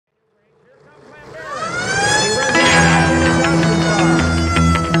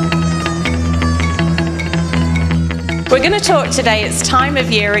to talk today, it's time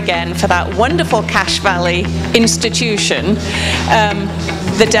of year again for that wonderful Cache Valley institution,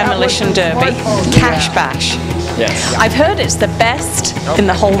 the Demolition Derby, Cache Bash. Yes. I've heard it's the best in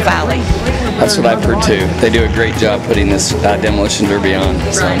the whole valley. That's what I've heard too. They do a great job putting this Demolition Derby on.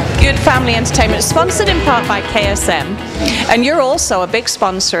 So. Good family entertainment, sponsored in part by KSM, and you're also a big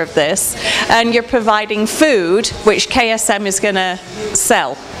sponsor of this, and you're providing food which KSM is going to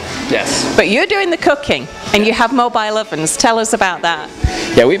sell. Yes. But you're doing the cooking, and you have mobile ovens. Tell us about that.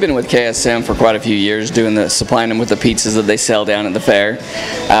 Yeah, we've been with KSM for quite a few years, supplying them with the pizzas that they sell down at the fair.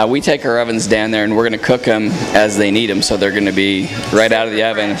 We take our ovens down there, and we're going to cook them as they need them, so they're going to be right out of the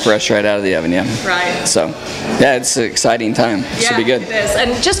oven, fresh right out of the oven. Yeah. Right. So, yeah, it's an exciting time. Yeah, should be good. It is.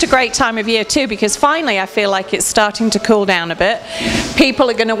 And just a great time of year too, because finally I feel like it's starting to cool down a bit. People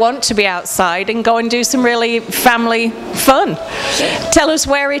are going to want to be outside and go and do some really family fun. Tell us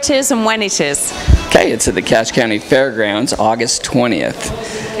where it is and when it is. Okay, it's at the Cache County Fairgrounds, August 20th.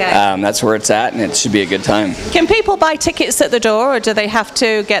 Okay. That's where it's at, and it should be a good time. Can people buy tickets at the door, or do they have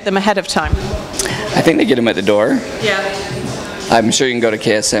to get them ahead of time? I think they get them at the door. Yeah. I'm sure you can go to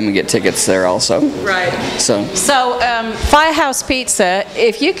KSM and get tickets there also. Right. So Firehouse Pizza,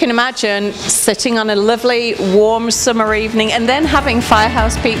 if you can imagine sitting on a lovely warm summer evening and then having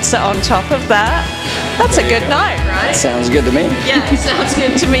Firehouse Pizza on top of that, that's a good night, right? Sounds good to me. Yeah, it sounds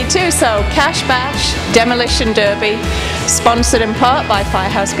good to me too. So Cache Bash Demolition Derby, sponsored in part by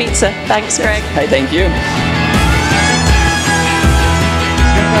Firehouse Pizza. Thanks, Greg. Hey, thank you.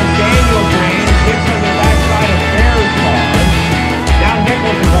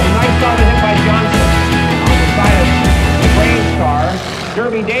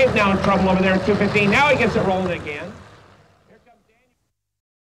 Derby Dave now in trouble over there at 215. Now he gets it rolling again.